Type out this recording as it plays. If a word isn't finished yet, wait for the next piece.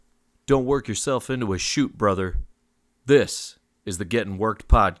Don't work yourself into a shoot, brother. This is the Getting Worked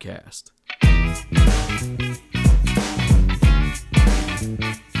podcast.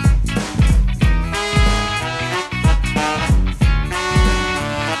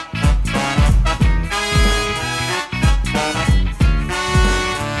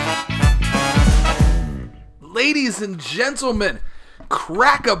 Ladies and gentlemen,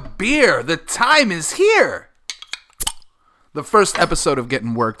 crack a beer. The time is here. The first episode of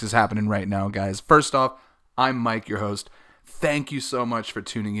Getting Worked is happening right now, guys. First off, I'm Mike, your host. Thank you so much for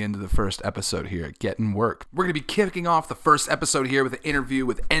tuning in to the first episode here at Getting Worked. We're going to be kicking off the first episode here with an interview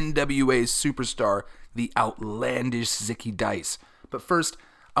with NWA superstar, the outlandish Zicky Dice. But first,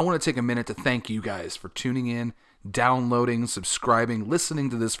 I want to take a minute to thank you guys for tuning in, downloading, subscribing, listening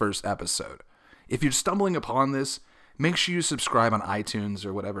to this first episode. If you're stumbling upon this, make sure you subscribe on iTunes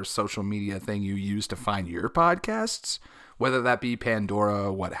or whatever social media thing you use to find your podcasts, whether that be Pandora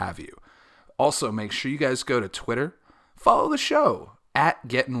or what have you. Also, make sure you guys go to Twitter, follow the show, at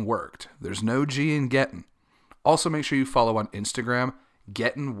Getting Worked. There's no G in Getting. Also, make sure you follow on Instagram,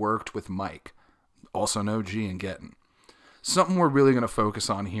 Getting Worked with Mike. Also, no G in Getting. Something we're really going to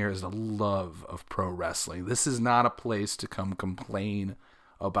focus on here is the love of pro wrestling. This is not a place to come complain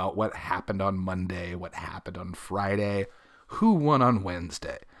about what happened on Monday, what happened on Friday, who won on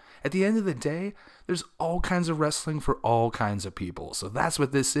Wednesday. At the end of the day, there's all kinds of wrestling for all kinds of people. So that's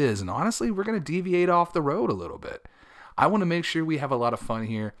what this is. And honestly, we're going to deviate off the road a little bit. I want to make sure we have a lot of fun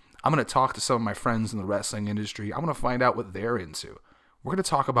here. I'm going to talk to some of my friends in the wrestling industry. I'm going to find out what they're into. We're going to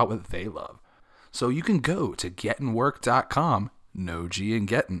talk about what they love. So you can go to gettingwork.com, no G in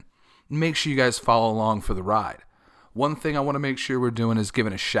Getting. Make sure you guys follow along for the ride. One thing I want to make sure we're doing is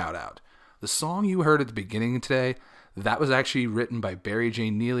giving a shout out. The song you heard at the beginning today, that was actually written by Barry J.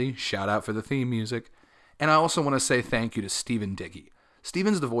 Neely. Shout out for the theme music. And I also want to say thank you to Stephen Dickey.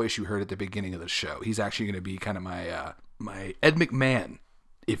 Stephen's the voice you heard at the beginning of the show. He's actually going to be kind of my Ed McMahon,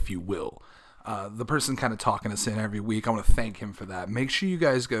 if you will. The person kind of talking us in every week. I want to thank him for that. Make sure you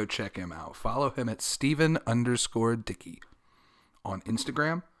guys go check him out. Follow him at Stephen_Dickey on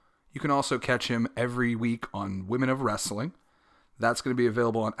Instagram. You can also catch him every week on Women of Wrestling. That's going to be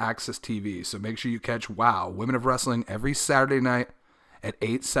available on Access TV. So make sure you catch WOW, Women of Wrestling, every Saturday night at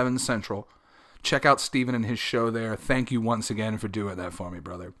 8, 7 Central. Check out Steven and his show there. Thank you once again for doing that for me,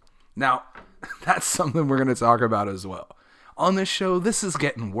 brother. Now, that's something we're going to talk about as well. On this show, this is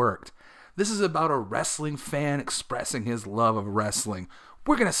Getting Worked. This is about a wrestling fan expressing his love of wrestling.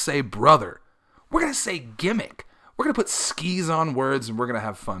 We're going to say brother. We're going to say gimmick. We're going to put skis on words, and we're going to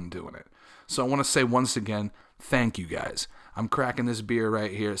have fun doing it. So I want to say once again, thank you guys. I'm cracking this beer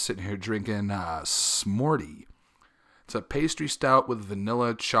right here, sitting here drinking Smorty. It's a pastry stout with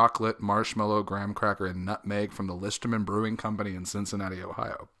vanilla, chocolate, marshmallow, graham cracker, and nutmeg from the Listerman Brewing Company in Cincinnati,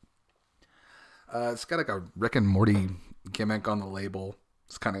 Ohio. It's got like a Rick and Morty gimmick on the label.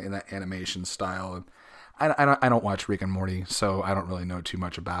 It's kind of in that animation style. I don't watch Rick and Morty, so I don't really know too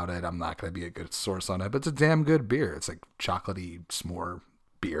much about it. I'm not going to be a good source on it, but it's a damn good beer. It's like chocolatey s'more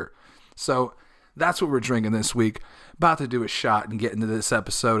beer. So that's what we're drinking this week. About to do a shot and get into this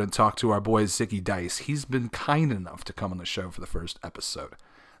episode and talk to our boy Zicky Dice. He's been kind enough to come on the show for the first episode.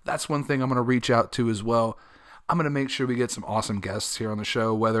 That's one thing I'm going to reach out to as well. I'm going to make sure we get some awesome guests here on the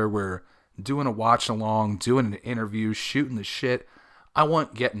show, whether we're doing a watch along, doing an interview, shooting the shit. I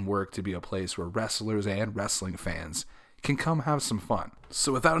want Getting Work to be a place where wrestlers and wrestling fans can come have some fun.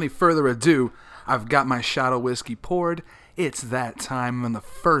 So without any further ado, I've got my shot of whiskey poured. It's that time on the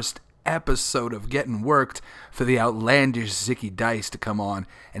first episode of Getting Worked for the outlandish Zicky Dice to come on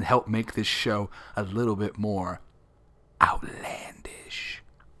and help make this show a little bit more outlandish.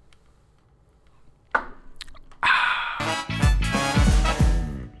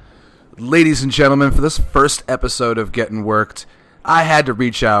 Ladies and gentlemen, for this first episode of Getting Worked, I had to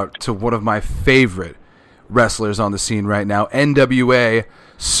reach out to one of my favorite wrestlers on the scene right now, NWA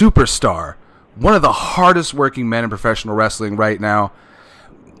superstar, one of the hardest working men in professional wrestling right now,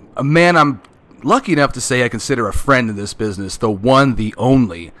 a man I'm lucky enough to say I consider a friend in this business, the one, the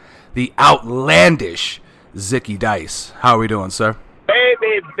only, the outlandish Zicky Dice. How are we doing, sir?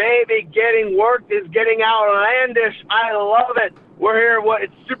 Baby, Getting Worked is getting outlandish. I love it. We're here,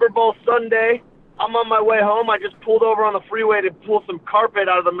 it's Super Bowl Sunday. I'm on my way home. I just pulled over on the freeway to pull some carpet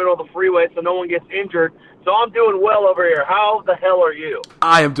out of the middle of the freeway so no one gets injured. So I'm doing well over here. How the hell are you?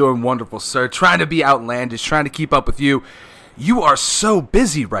 I am doing wonderful, sir. Trying to be outlandish, trying to keep up with you. You are so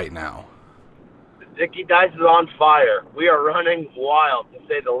busy right now. Zicky Dice is on fire. We are running wild, to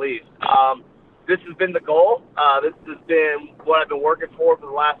say the least. This has been the goal. This has been what I've been working for the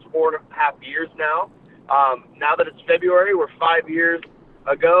last 4.5 years now. Now that it's February, we're 5 years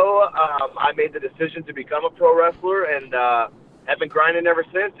ago, I made the decision to become a pro wrestler, and have been grinding ever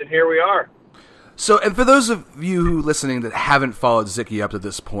since, and here we are. So, and for those of you who listening that haven't followed Zicky up to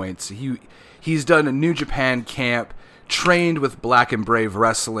this point, he's done a New Japan camp, trained with Black and Brave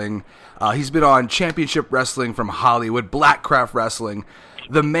Wrestling. He's been on Championship Wrestling from Hollywood, Blackcraft Wrestling.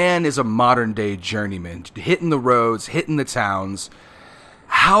 The man is a modern-day journeyman, hitting the roads, hitting the towns.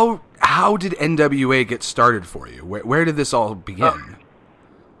 How did NWA get started for you? Where did this all begin?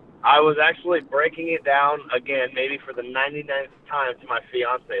 I was actually breaking it down again, maybe for the 99th time, to my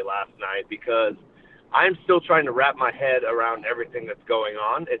fiance last night, because I'm still trying to wrap my head around everything that's going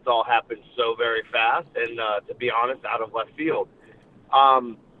on. It's all happened so very fast, and to be honest, out of left field.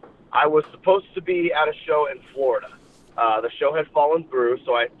 I was supposed to be at a show in Florida. The show had fallen through,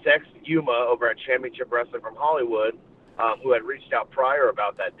 so I texted Yuma over at Championship Wrestling from Hollywood, who had reached out prior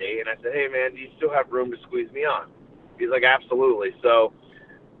about that date, and I said, hey, man, do you still have room to squeeze me on? He's like, absolutely. So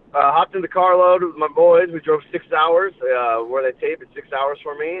hopped in the carload with my boys. We drove 6 hours, where they taped it, 6 hours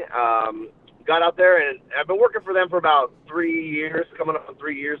for me. Got out there, and I've been working for them for about 3 years, coming up on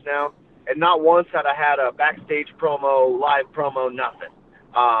 3 years now, and not once had I had a backstage promo, live promo, nothing.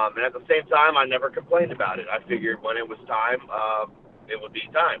 And at the same time, I never complained about it. I figured when it was time, it would be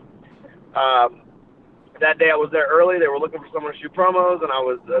time. That day I was there early. They were looking for someone to shoot promos, and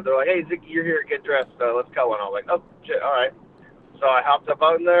they're like, hey, Zicky, you're here. Get dressed. Let's go. And I was like, oh, shit, all right. So I hopped up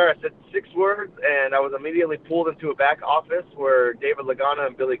out in there. I said 6 words, and I was immediately pulled into a back office where David Lagana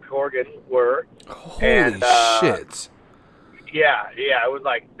and Billy Corgan were. Holy shit. Yeah, it was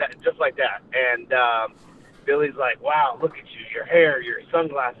like that, just like that. And Billy's like, wow, look at you, your hair, your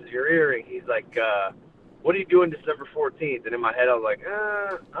sunglasses, your earring. He's like, what are you doing December 14th? And in my head, I was like,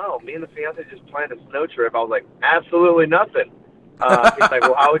 me and the fiance just planned a snow trip. I was like, absolutely nothing. He's like,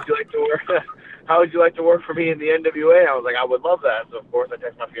 well, how would you like to work? How would you like to work for me in the NWA? I was like, I would love that. So, of course, I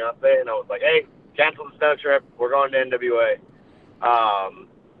texted my fiance, and I was like, hey, cancel the snow trip. We're going to NWA.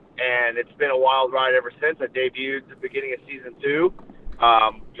 And it's been a wild ride ever since. I debuted at the beginning of Season 2.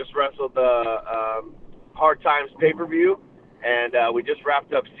 Just wrestled the Hard Times pay-per-view, and we just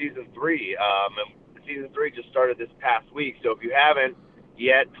wrapped up Season 3. And Season 3 just started this past week. So if you haven't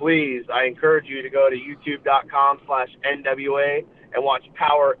yet, please, I encourage you to go to youtube.com/NWA and watch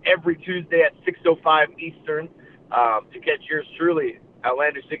Power every Tuesday at 6:05 Eastern to catch yours truly,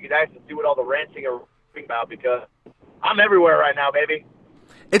 Outlandish Zicky Dice, and see what all the ranting are about, because I'm everywhere right now, baby.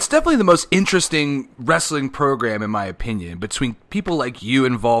 It's definitely the most interesting wrestling program, in my opinion, between people like you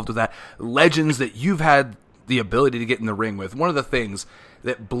involved with that, legends that you've had the ability to get in the ring with. One of the things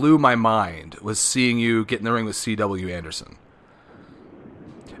that blew my mind was seeing you get in the ring with C.W. Anderson.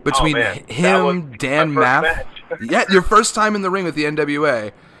 Between him, Dan Maff. Yeah, your first time in the ring with the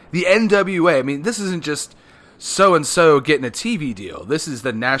NWA. The NWA, I mean, this isn't just so-and-so getting a TV deal. This is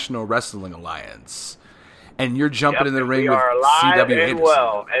the National Wrestling Alliance. And you're jumping in the ring with C.W. Anderson.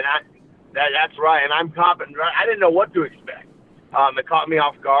 Well, and that's right. And I'm confident. I didn't know what to expect. It caught me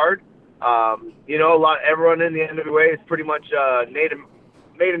off guard. Everyone in the NWA has pretty much made a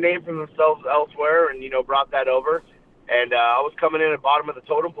name for themselves elsewhere, and brought that over. And I was coming in at bottom of the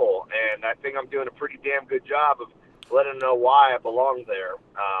totem pole, and I think I'm doing a pretty damn good job of letting them know why I belong there.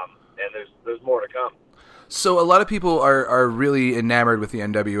 And there's more to come. So a lot of people are really enamored with the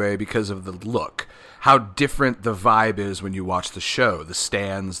NWA because of the look, how different the vibe is when you watch the show, the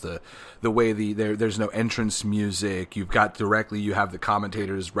stands, the way there's no entrance music. You have the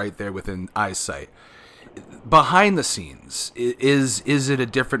commentators right there within eyesight. Behind the scenes, is it a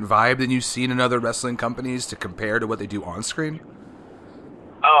different vibe than you've seen in other wrestling companies to compare to what they do on screen?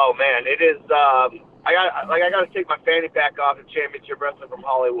 Oh man, it is. I got to take my fanny pack off at Championship Wrestling from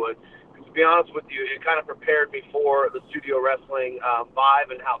Hollywood. To be honest with you, it kind of prepared me for the studio wrestling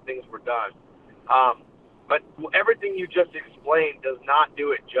vibe and how things were done. But everything you just explained does not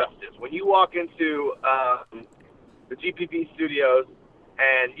do it justice. When you walk into the GPP studios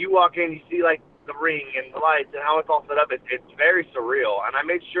and you walk in, you see like the ring and the lights and how it's all set up. It's very surreal. And I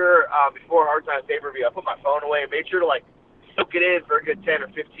made sure before Hard Times pay-per-view, I put my phone away and made sure to like soak it in for a good 10 or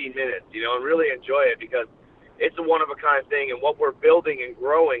 15 minutes, and really enjoy it, because it's a one-of-a-kind thing, and what we're building and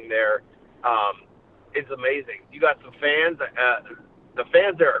growing there is amazing. You got some fans. The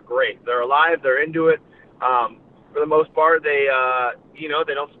fans there are great. They're alive. They're into it. For the most part, they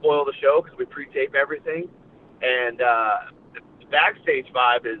don't spoil the show because we pre-tape everything. And the backstage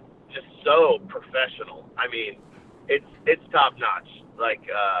vibe is just so professional. I mean, it's top notch. Like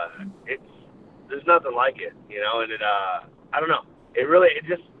there's nothing like it, And I don't know.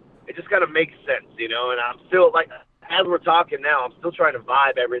 It just kind of makes sense, And I'm still like, as we're talking now, I'm still trying to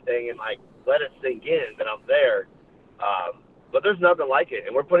vibe everything and like let it sink in that I'm there. but there's nothing like it,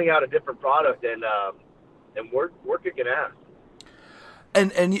 and we're putting out a different product, and we're kicking ass.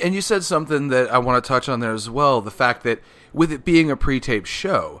 And you said something that I want to touch on there as well, the fact that with it being a pre-taped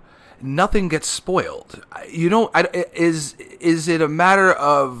show, nothing gets spoiled. Is it a matter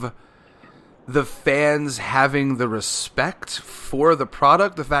of the fans having the respect for the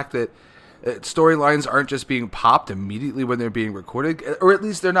product, the fact that storylines aren't just being popped immediately when they're being recorded, or at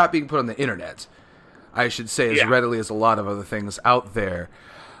least they're not being put on the internet, I should say, as readily as a lot of other things out there.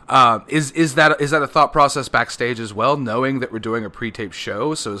 Is that a thought process backstage as well, knowing that we're doing a pre-taped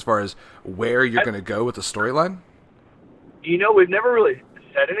show? So as far as where you're going to go with the storyline, we've never really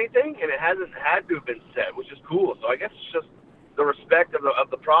said anything, and it hasn't had to have been said, which is cool. So I guess it's just the respect of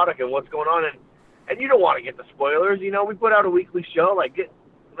the product and what's going on, and you don't want to get the spoilers. We put out a weekly show,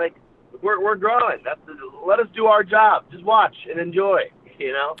 we're growing. Let us do our job. Just watch and enjoy.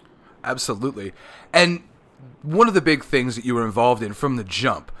 Absolutely. And one of the big things that you were involved in from the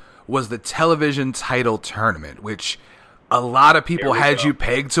jump was the television title tournament, which a lot of people had you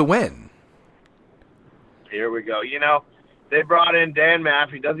pegged to win. Here we go. They brought in Dan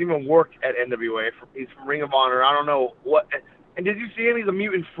Maff. He doesn't even work at NWA. He's from Ring of Honor. I don't know what. And did you see him? He's a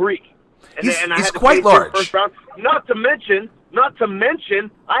mutant freak. And he's quite large. First round. Not to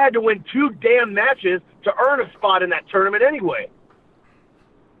mention, I had to win 2 damn matches to earn a spot in that tournament anyway.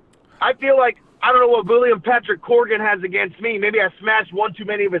 I feel like, I don't know what William Patrick Corgan has against me. Maybe I smashed one too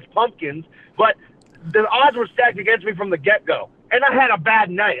many of his pumpkins, but the odds were stacked against me from the get-go. And I had a bad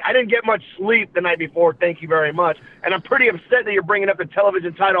night. I didn't get much sleep the night before, thank you very much. And I'm pretty upset that you're bringing up the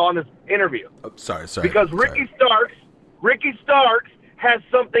television title on this interview. Oh, sorry. Because Ricky Starks has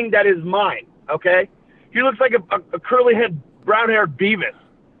something that is mine, okay? He looks like a curly-head, brown-haired Beavis.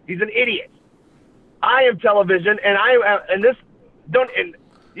 He's an idiot. I am television, and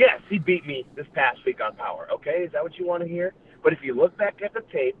yes, he beat me this past week on Power, okay? Is that what you want to hear? But if you look back at the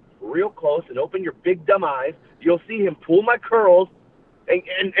tape real close and open your big dumb eyes, you'll see him pull my curls,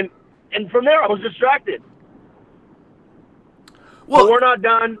 and from there I was distracted. Well, but we're not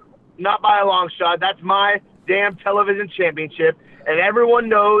done, not by a long shot. That's my damn television championship, and everyone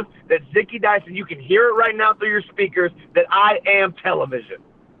knows that Zicky Dyson, you can hear it right now through your speakers, that I am television.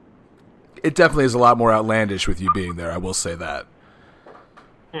 It definitely is a lot more outlandish with you being there, I will say that.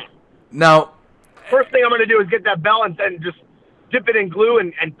 Now, first thing I'm going to do is get that bell and just dip it in glue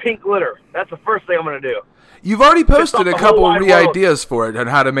and pink glitter. That's the first thing I'm going to do. You've already posted a couple of ideas for it and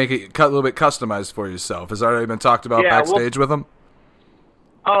how to make it a little bit customized for yourself. Has that already been talked about backstage with them?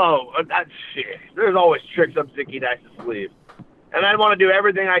 Oh, shit. There's always tricks up Zicky Dyson's sleeve. And I want to do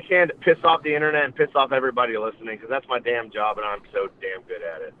everything I can to piss off the internet and piss off everybody listening, because that's my damn job, and I'm so damn good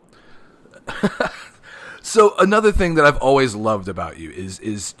at it. So another thing that I've always loved about you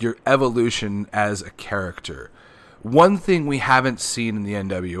is your evolution as a character. One thing we haven't seen in the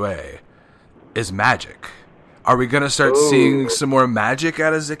NWA is magic. Are we going to start seeing some more magic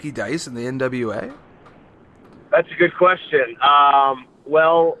out of Zicky Dice in the NWA? That's a good question.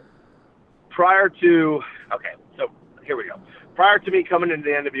 Well, here we go. Prior to me coming into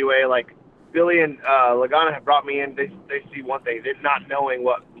the NWA, Billy and Lagana had brought me in. They see one thing, they're not knowing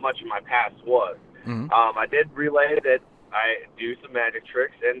what much of my past was. Mm-hmm. I did relay that I do some magic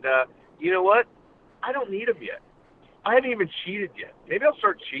tricks, and you know what? I don't need them yet. I haven't even cheated yet. Maybe I'll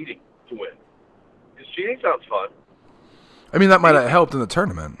start cheating to win, because cheating sounds fun. I mean, that might have helped in the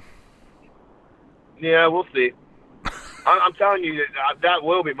tournament. Yeah, we'll see. I'm telling you, that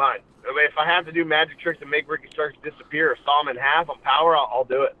will be mine. I mean, if I have to do magic tricks and make Ricky Starks disappear or saw him in half on Power, I'll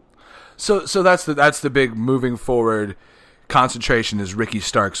do it. So that's the big moving forward concentration is Ricky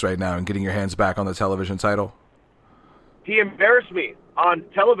Starks right now and getting your hands back on the television title. He embarrassed me on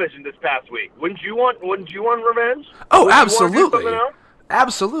television this past week. Wouldn't you want revenge? Oh, absolutely.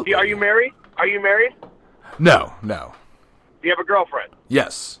 Absolutely. Are you married? No. Do you have a girlfriend?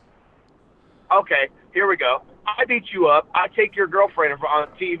 Yes. Okay, here we go. I beat you up. I take your girlfriend on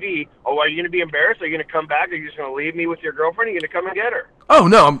TV. Oh, are you going to be embarrassed? Are you going to come back? Are you just going to leave me with your girlfriend? Are you going to come and get her? Oh,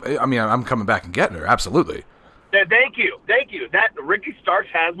 no. I'm coming back and getting her. Absolutely. Thank you. That Ricky Starks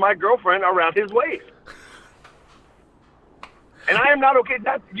has my girlfriend around his waist. And I am not okay.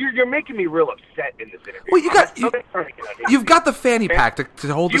 You're making me real upset in this interview. Well, you've got the fanny pack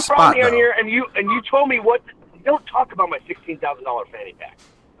to hold the spot. You brought me on here and you told me what. Don't talk about my $16,000 fanny pack,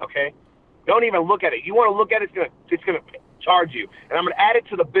 okay? Don't even look at it. You want to look at it, it's gonna charge you, and I'm gonna add it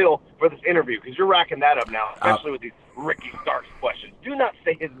to the bill for this interview because you're racking that up now, especially with these Ricky Starks questions. Do not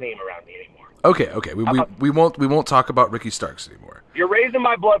say his name around me anymore. Okay. We won't talk about Ricky Starks anymore. You're raising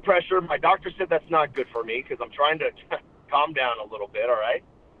my blood pressure. My doctor said that's not good for me because I'm trying to calm down a little bit. All right.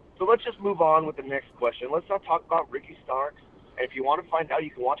 So let's just move on with the next question. Let's not talk about Ricky Starks. And if you want to find out, you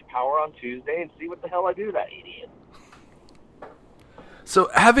can watch Power on Tuesday and see what the hell I do to that idiot.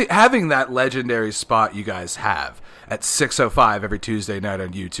 So having that legendary spot you guys have at 6:05 every Tuesday night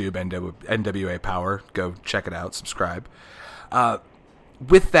on YouTube, NWA Power, go check it out, subscribe.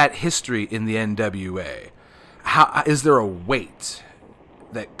 With that history in the NWA, how is there a weight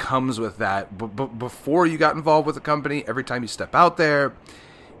that comes with that before you got involved with the company? Every time you step out there,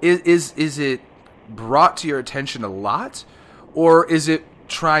 is it brought to your attention a lot, or is it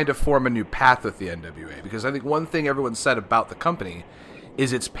trying to form a new path with the NWA? Because I think one thing everyone said about the company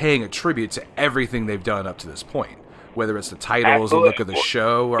is it's paying a tribute to everything they've done up to this point, whether it's the titles, Absolutely. the look of the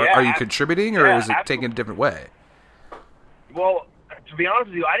show, or are you contributing, or is it taking a different way? Well, to be honest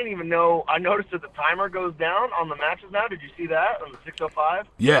with you, I didn't even know. I noticed that the timer goes down on the matches now. Did you see that on the 6:05?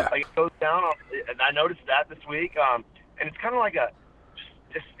 Yeah. Like it goes down. And I noticed that this week. And it's kind of like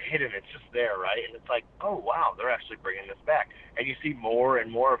just hidden. It's just there, right? And it's like, oh, wow, they're actually bringing this back. And you see more and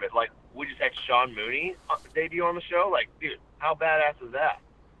more of it. Like, we just had Sean Mooney debut on the show. Like, dude, how badass is that?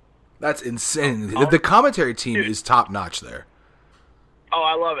 That's insane. The commentary team is top-notch there. Oh,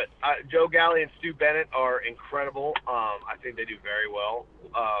 I love it. Joe Galley and Stu Bennett are incredible. I think they do very well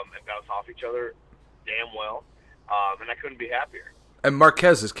and bounce off each other damn well. And I couldn't be happier. And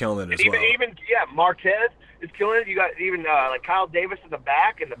Marquez is killing it as well. Marquez is killing it. You got even like Kyle Davis in the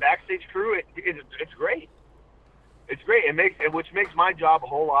back and the backstage crew. It's great. It's great. Which makes my job a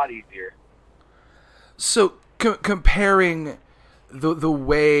whole lot easier. So comparing the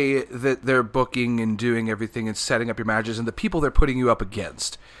way that they're booking and doing everything and setting up your matches and the people they're putting you up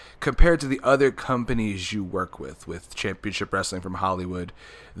against compared to the other companies you work with Championship Wrestling from Hollywood,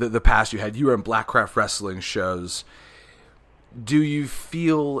 the past you were in Blackcraft Wrestling shows. Do you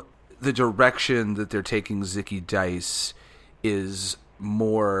feel the direction that they're taking Zicky Dice is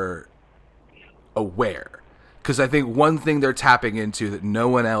more aware? Because I think one thing they're tapping into that no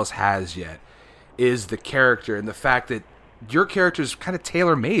one else has yet is the character and the fact that your character is kind of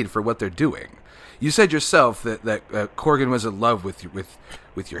tailor-made for what they're doing. You said yourself that Corgan was in love with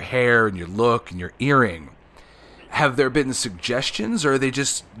your hair and your look and your earring. Have there been suggestions, or are they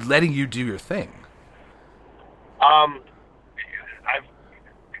just letting you do your thing?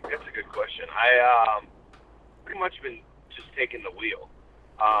 That's a good question. I pretty much been just taking the wheel,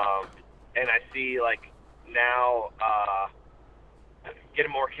 and I see like now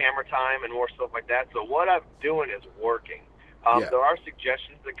getting more camera time and more stuff like that. So what I'm doing is working. There are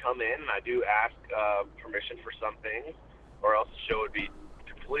suggestions that come in, and I do ask permission for some things, or else the show would be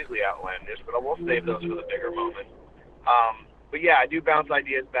completely outlandish, but I will save those for the bigger moments. But yeah, I do bounce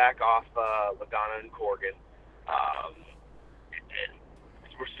ideas back off LaDonna and Corgan. And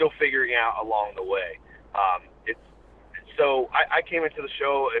we're still figuring out along the way. So I came into the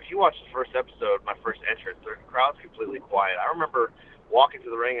show, if you watch the first episode, my first entrance, the crowd's completely quiet. I remember walking to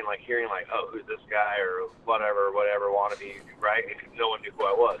the ring and like hearing like, oh, who's this guy or whatever, wannabe, right? And no one knew who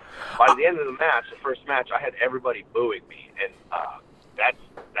I was. By the end of the match, the first match, I had everybody booing me, and that's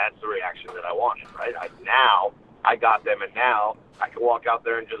the reaction that I wanted, right? Now I got them, and now I can walk out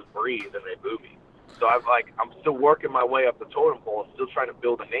there and just breathe, and they boo me. So I'm still working my way up the totem pole, and still trying to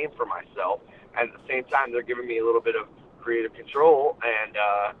build a name for myself, and at the same time, they're giving me a little bit of creative control, and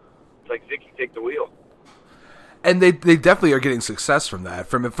it's like, Zicky, take the wheel. And they definitely are getting success from that.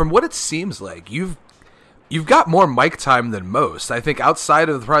 From what it seems like, you've got more mic time than most. I think outside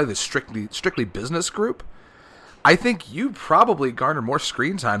of probably the strictly business group, I think you probably garner more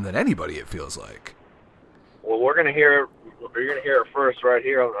screen time than anybody. It feels like. Well, you're gonna hear it first right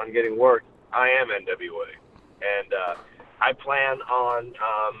here on Getting Worked. I am NWA, and I plan on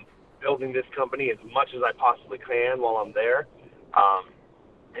building this company as much as I possibly can while I'm there.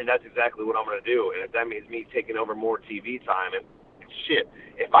 And that's exactly what I'm going to do. And if that means me taking over more TV time, and shit,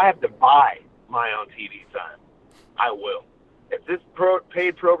 if I have to buy my own TV time, I will. If this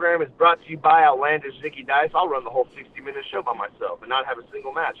paid program is brought to you by Outlandish Zicky Dice, I'll run the whole 60-minute show by myself and not have a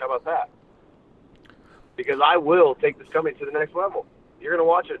single match. How about that? Because I will take this company to the next level. You're going to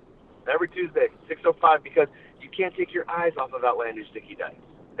watch it every Tuesday, 6:05, because you can't take your eyes off of Outlandish Zicky Dice.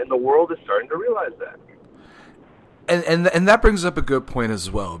 And the world is starting to realize that. And that brings up a good point as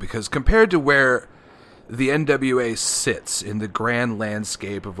well, because compared to where the NWA sits in the grand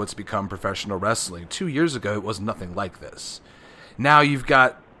landscape of what's become professional wrestling, 2 years ago it was nothing like this. Now you've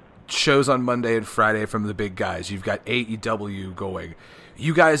got shows on Monday and Friday from the big guys. You've got AEW going.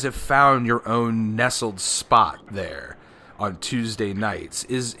 You guys have found your own nestled spot there on Tuesday nights.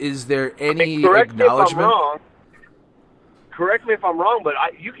 Is there any acknowledgement? Correct me if I'm wrong, but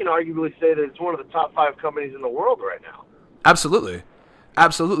you can arguably say that it's one of the top 5 companies in the world right now. Absolutely.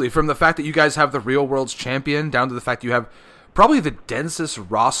 Absolutely. From the fact that you guys have the Real World's champion down to the fact you have probably the densest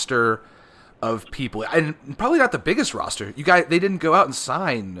roster of people, and probably not the biggest roster. They didn't go out and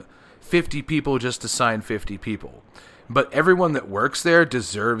sign 50 people just to sign 50 people. But everyone that works there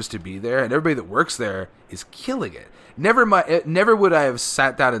deserves to be there, and everybody that works there is killing it. Never would I have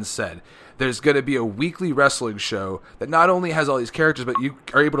sat down and said, there's going to be a weekly wrestling show that not only has all these characters, but you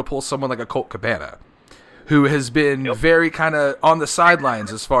are able to pull someone like a Colt Cabana, who has been very kind of on the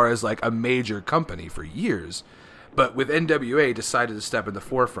sidelines as far as like a major company for years, but with NWA decided to step in the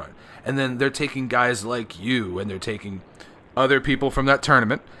forefront. And then they're taking guys like you, and they're taking other people from that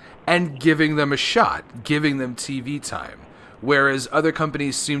tournament and giving them a shot, giving them TV time, whereas other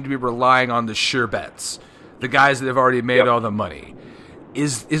companies seem to be relying on the sure bets, the guys that have already made all the money.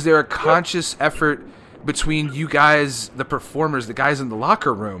 Is there a conscious effort between you guys, the performers, the guys in the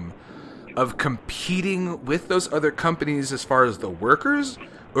locker room, of competing with those other companies as far as the workers,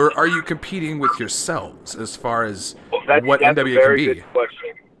 or are you competing with yourselves as far as what NWA can be? That's a very good question.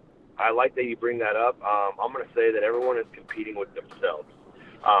 I like that you bring that up. I'm going to say that everyone is competing with themselves.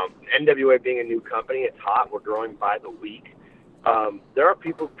 NWA being a new company, it's hot. We're growing by the week. There are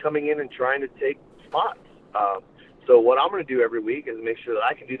people coming in and trying to take spots. So what I'm going to do every week is make sure that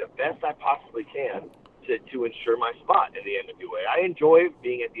I can do the best I possibly can to ensure my spot in the NWA. I enjoy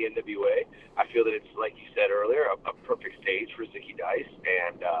being at the NWA. I feel that it's, like you said earlier, a perfect stage for Zicky Dice,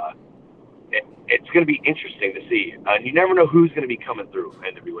 and it's going to be interesting to see. And you never know who's going to be coming through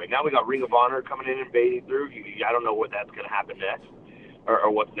NWA. Now we got Ring of Honor coming in and invading through. I don't know what that's going to happen next,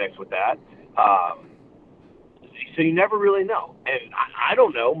 or what's next with that. So you never really know. And I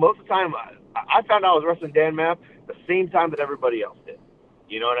don't know. Most of the time, I found out I was wrestling Dan Mapp the same time that everybody else did.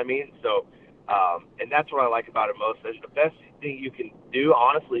 You know what I mean? So, and that's what I like about it most. The best thing you can do,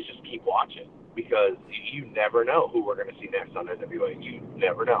 honestly, is just keep watching, because you never know who we're going to see next on NWA. You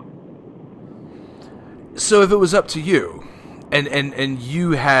never know. So if it was up to you, and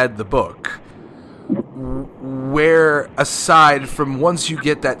you had the book, where, aside from once you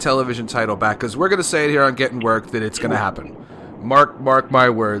get that television title back, because we're going to say it here on Getting Work that it's going to happen. Mark my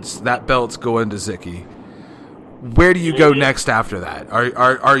words, that belt's going to Zicky. Where do you go next after that?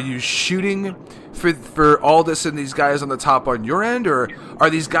 Are you shooting for Aldis and these guys on the top on your end, or are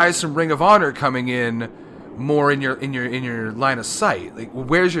these guys from Ring of Honor coming in more in your line of sight? Like,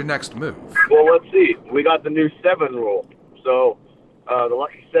 where's your next move? Well, let's see. We got the new 7 rule. So the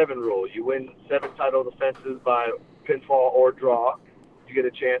Lucky 7 rule. You win 7 title defenses by pinfall or draw, you get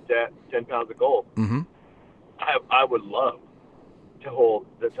a chance at 10 pounds of gold. Mm-hmm. I would love to hold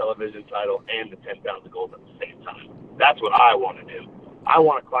the television title and the 10 pounds of gold at the same time. That's what I want to do. I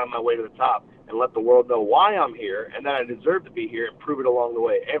want to climb my way to the top and let the world know why I'm here and that I deserve to be here, and prove it along the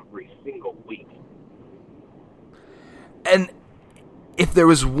way every single week. And if there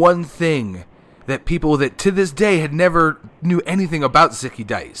was one thing that people that to this day had never knew anything about Zicky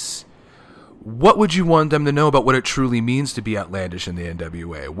Dice, what would you want them to know about what it truly means to be outlandish in the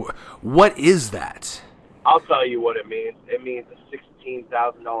NWA? What is that? I'll tell you what it means. It means a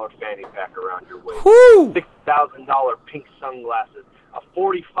 $16,000 fanny pack around your waist, Woo! $6,000 pink sunglasses, a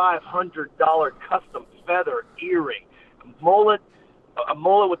 $4,500 custom feather earring, a mullet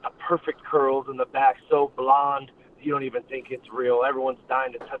with the perfect curls in the back, so blonde you don't even think it's real. Everyone's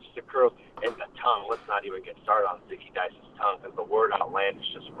dying to touch the curls. And the tongue. Let's not even get started on Zicky Dice's tongue, because the word outlandish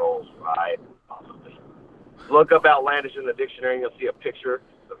just rolls right off of me. Look up outlandish in the dictionary and you'll see a picture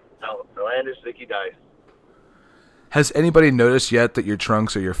of outlandish Zicky Dice. Has anybody noticed yet that your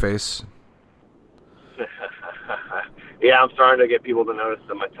trunks are your face? Yeah, I'm starting to get people to notice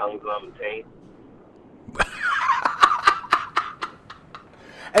that my tongue's on the taint.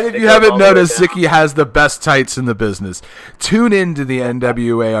 And if you haven't noticed, Zicky has the best tights in the business. Tune in to the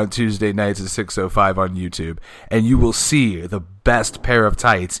NWA on Tuesday nights at 6:05 on YouTube, and you will see the best pair of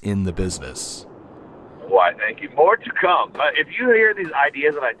tights in the business. Why, thank you. More to come. If you hear these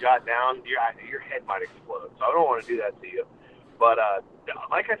ideas that I jot down, your head might explode. So I don't want to do that to you. But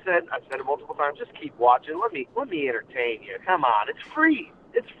like I said, I've said it multiple times, just keep watching. Let me entertain you. Come on. It's free.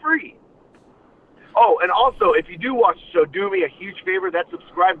 It's free. Oh, and also, if you do watch the show, do me a huge favor. That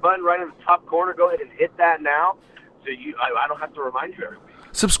subscribe button right in the top corner, go ahead and hit that now, so I don't have to remind you every week.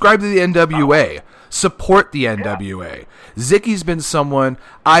 Subscribe to the NWA. Support the NWA. Yeah. Zicky's been someone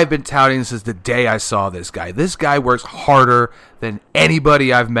I've been touting since the day I saw this guy. This guy works harder than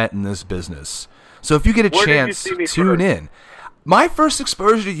anybody I've met in this business. So if you get a chance, tune in. My first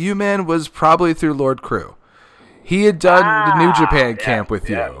exposure to you, man, was probably through Lord Crew. He had done the New Japan camp with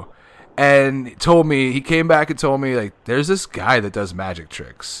you. And he came back and told me, like, there's this guy that does magic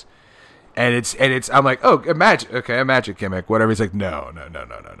tricks. And it's I'm like, oh, a magic gimmick, whatever. He's like, no.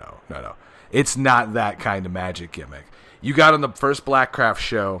 It's not that kind of magic gimmick. You got on the first Blackcraft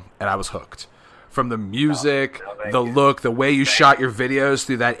show, and I was hooked. From the music, the look, the way you shot your videos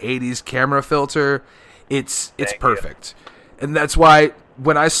through that 80s camera filter, it's perfect. And that's why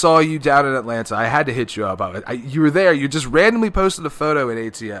when I saw you down in Atlanta, I had to hit you up. You were there. You just randomly posted a photo at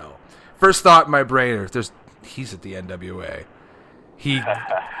ATL. First thought in my brain, he's at the NWA. He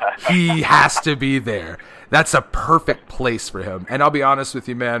has to be there. That's a perfect place for him. And I'll be honest with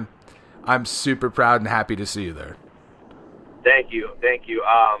you, man, I'm super proud and happy to see you there. Thank you.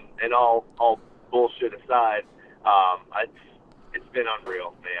 And all bullshit aside, it's been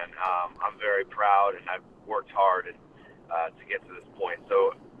unreal, man. I'm very proud, and I've worked hard to get to this point.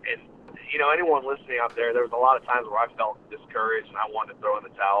 So, and anyone listening out there, there was a lot of times where I felt discouraged and I wanted to throw in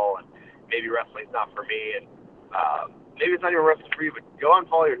the towel, and maybe wrestling's not for me, and maybe it's not even wrestling for you, but go and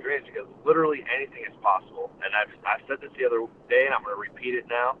follow your dreams, because literally anything is possible. And I said this the other day, and I'm going to repeat it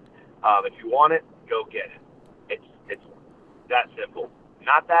now. If you want it, go get it. It's that simple.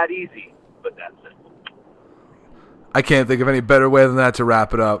 Not that easy, but that simple. I can't think of any better way than that to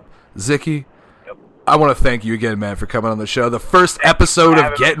wrap it up. Zicky, yep. I want to thank you again, man, for coming on the show. The first episode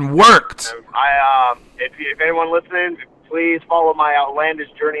of Getting Worked. If anyone listening, please follow my outlandish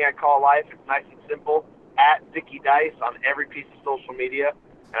journey I call life. It's nice and simple. At Zicky Dice on every piece of social media.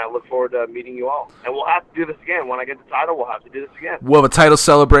 And I look forward to meeting you all. And we'll have to do this again. When I get the title, we'll have to do this again. We'll have a title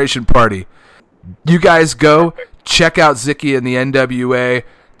celebration party. You guys go. Check out Zicky and the NWA.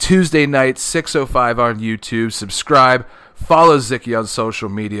 Tuesday night, 6:05 on YouTube. Subscribe. Follow Zicky on social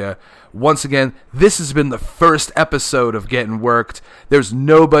media. Once again, this has been the first episode of Getting Worked. There's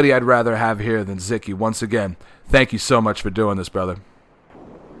nobody I'd rather have here than Zicky. Once again, thank you so much for doing this, brother.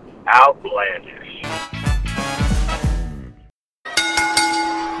 Outlandish.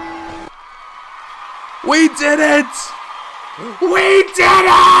 We did it! We did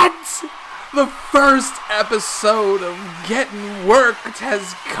it! The first episode of Getting Worked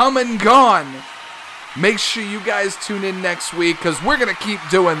has come and gone. Make sure you guys tune in next week, because we're going to keep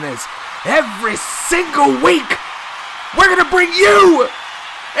doing this every single week. We're going to bring you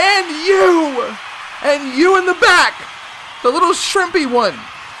and you in the back, the little shrimpy one.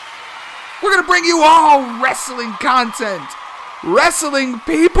 We're going to bring you all wrestling content, wrestling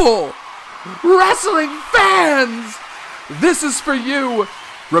people, wrestling fans. This is for you.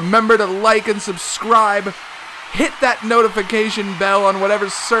 Remember to like and subscribe. Hit that notification bell on whatever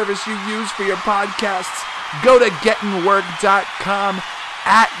service you use for your podcasts. Go to gettingworked.com,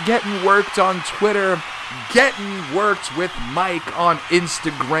 at gettingworked on Twitter, Getting Worked with Mike on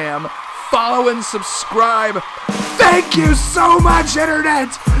Instagram. Follow and subscribe. Thank you so much,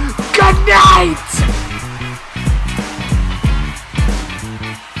 Internet. Good night.